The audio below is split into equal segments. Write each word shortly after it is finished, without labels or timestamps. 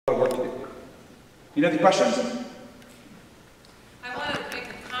Any other questions? I want to make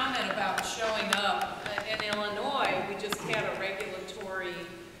a comment about showing up. In Illinois, we just had a regulatory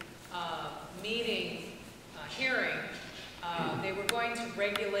meeting, hearing. They were going to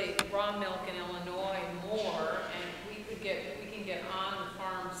regulate raw milk in Illinois more, and we can get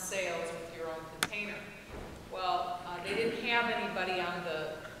on-farm sales with your own container. Well, they didn't have anybody on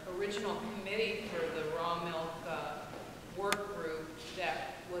the original committee for the raw milk work group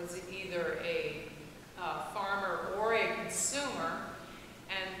that was either a farmer or a consumer,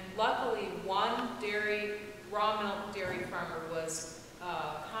 and luckily one raw milk dairy farmer was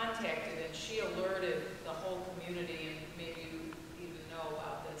contacted, and she alerted the whole community, and maybe you even know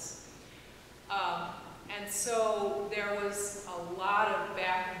about this. And so there was a lot of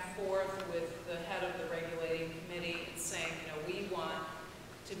back and forth with the head of the regulating committee saying, you know, we want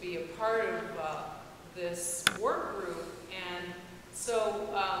to be a part of this work group. And so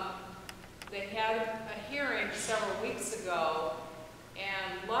they had a hearing several weeks ago,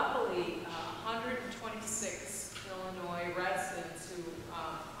 and luckily 126 Illinois residents who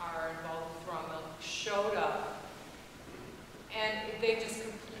are involved with raw milk showed up, and they just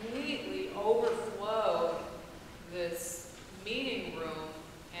completely overflowed this meeting room,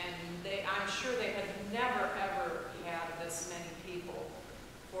 and I'm sure they had never ever had this many people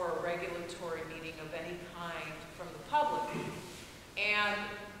for a regulatory meeting of any kind from the public. And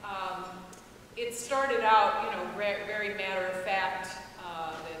it started out, you know, very matter of fact,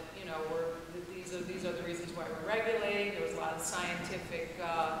 that, you know, these are the reasons why we're regulating. There was a lot of scientific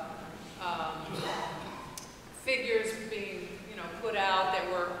figures being, you know, put out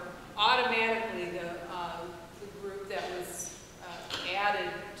that were automatically the group that was added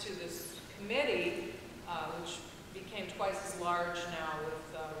to this committee, which became twice as large now with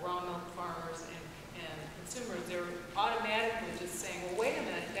raw milk farmers and consumers. They're automatically just saying, well, wait a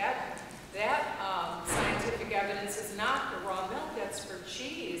minute, that scientific evidence is not the raw milk, that's for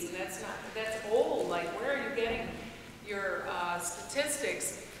cheese, and that's old. Like, where are you getting your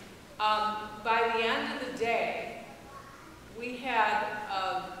statistics? By the end of the day, we had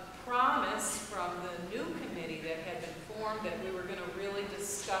a promise from the new committee that had been formed that we were going to really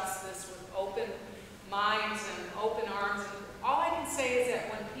discuss this with open minds and open arms. And all I can say is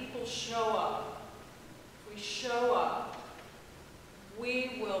that when people show up, if we show up,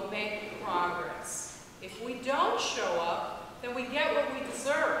 we will make progress. If we don't show up, then we get what we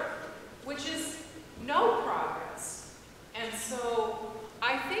deserve, which is no progress. And so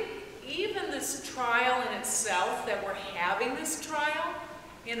I think even this trial in itself, that we're having this trial,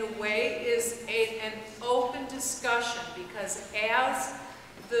 in a way is an open discussion, because as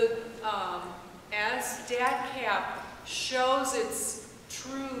DADCAP shows its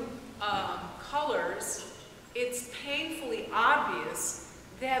true colors, it's painfully obvious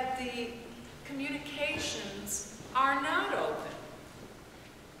that the communications are not open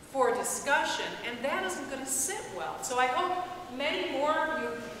for discussion, and that isn't going to sit well. So I hope many more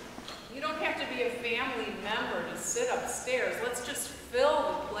of you don't have to be a family member to sit upstairs. Let's just fill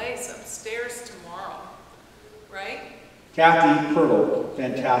the place upstairs tomorrow, right? Kathy Pirtle,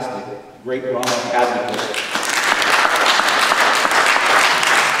 fantastic, great raw milk advocate.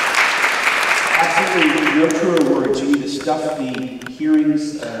 Absolutely no truer words. You need to stuff the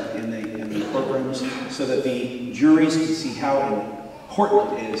hearings in the programs so that the juries can see how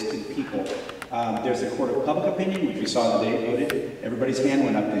important it is to the people. There's a court of public opinion, which we saw the day it voted. Everybody's hand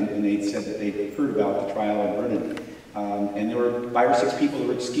went up and they said that they heard about the trial in Vernon. And there were 5 or 6 people that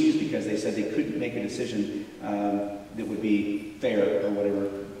were excused because they said they couldn't make a decision that would be fair, or whatever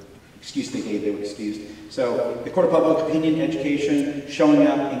excuse they gave, they were excused. So the court of public opinion, education, showing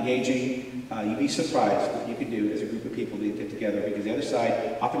up, engaging, you'd be surprised what you can do as a group of people to get together, because the other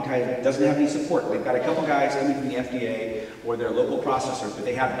side oftentimes doesn't have any support. They've got a couple guys coming from the FDA or their local processors, but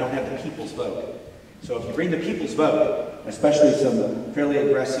they don't have the people's vote. So if you bring the people's vote, especially some fairly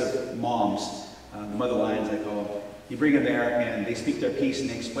aggressive moms, mother lions I call them, you bring them there and they speak their piece and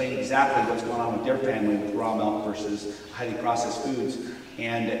they explain exactly what's going on with their family with raw milk versus highly processed foods,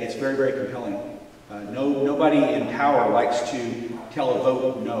 and it's very, very compelling. Nobody in power likes to tell a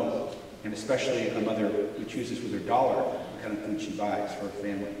vote no, and especially a mother who chooses with her dollar what kind of food she buys for her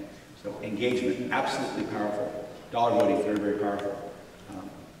family. So engagement, absolutely powerful. Dollar voting, very, very powerful.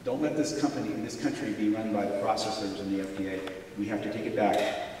 Don't let this country be run by the processors and the FDA. We have to take it back.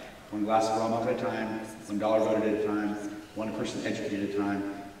 One glass of raw milk at a time, $1 voted at a time, one person educated at a time.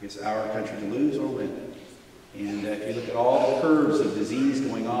 It's our country to lose or win. And if you look at all the curves of disease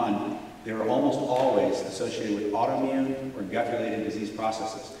going on, they're almost always associated with autoimmune or gut-related disease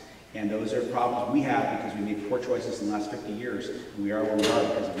processes. And those are problems we have because we made poor choices in the last 50 years, and we are where we are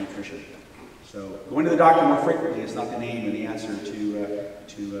because of nutrition. So going to the doctor more frequently is not the name and the answer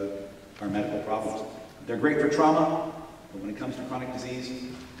to our medical problems. They're great for trauma, but when it comes to chronic disease,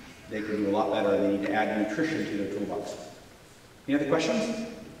 they can do a lot better. They need to add nutrition to their toolbox. Any other questions?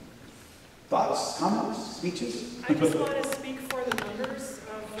 Thoughts, comments, speeches? I just want to speak for the members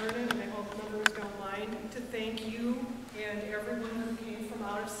of Vernon, and I hope members don't mind, to thank you and everyone who came from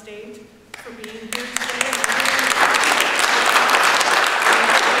out of state for being here today.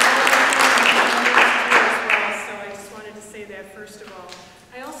 So I just wanted to say that first of all.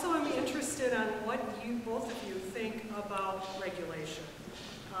 I also am interested on what you, both of you, think about regulation.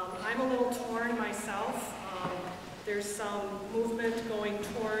 I'm a little torn myself. There's some movement going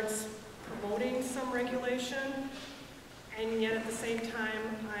towards promoting some regulation, and yet at the same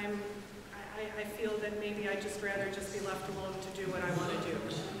time, I feel that maybe I'd just rather just be left alone to do what I want to do.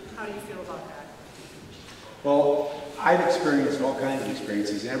 How do you feel about that? Well, I've experienced all kinds of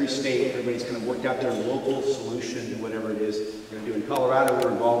experiences. In every state, everybody's kind of worked out their local solution to whatever it is they're going to do. In Colorado, we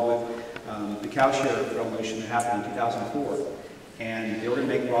were involved with the cow share revolution that happened in 2004. And they were going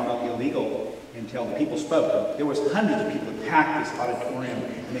to make raw milk illegal until the people spoke. There was hundreds of people that packed this auditorium,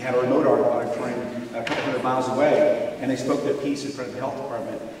 and they had a remote auditorium a couple hundred miles away, and they spoke their piece in front of the health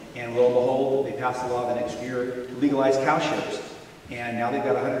department. And lo and behold, they passed a law the next year to legalize cow shares. And now they've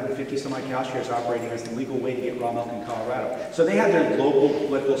got 150 some odd cow shares operating as the legal way to get raw milk in Colorado. So they have their local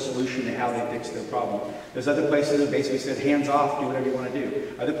political solution to how they fix their problem. There's other places that basically said, hands off, do whatever you want to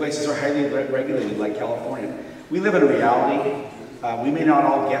do. Other places are highly regulated, like California. We live in a reality. We may not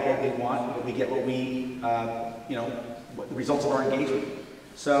all get what we want, but we get what we, what the results of our engagement.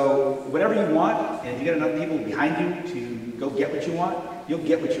 So whatever you want, and if you get enough people behind you to go get what you want, you'll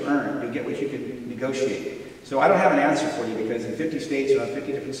get what you earn. You'll get what you can negotiate. So I don't have an answer for you, because in 50 states you have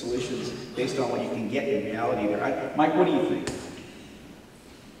 50 different solutions based on what you can get in reality there. Mike, what do you think?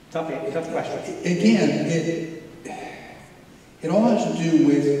 Tough question. Again, it all has to do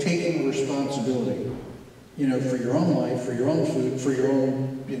with taking responsibility. For your own life, for your own food, for your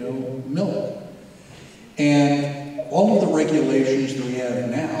own, milk. And all of the regulations that we have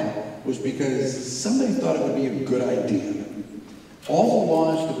now was because somebody thought it would be a good idea. All the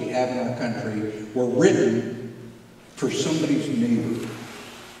laws that we have in our country were written for somebody's neighbor.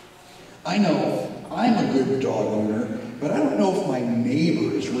 I know I'm a good dog owner, but I don't know if my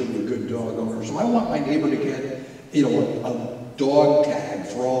neighbor is really a good dog owner. So I want my neighbor to get, a dog tag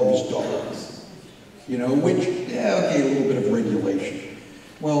for all of his dogs. Which, okay, a little bit of regulation.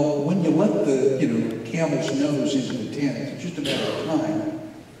 Well, when you let the, camel's nose into the tent, it's just a matter of time,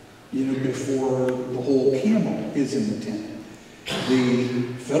 before the whole camel is in the tent. The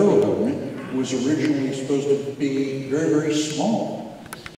federal government was originally supposed to be very, very small.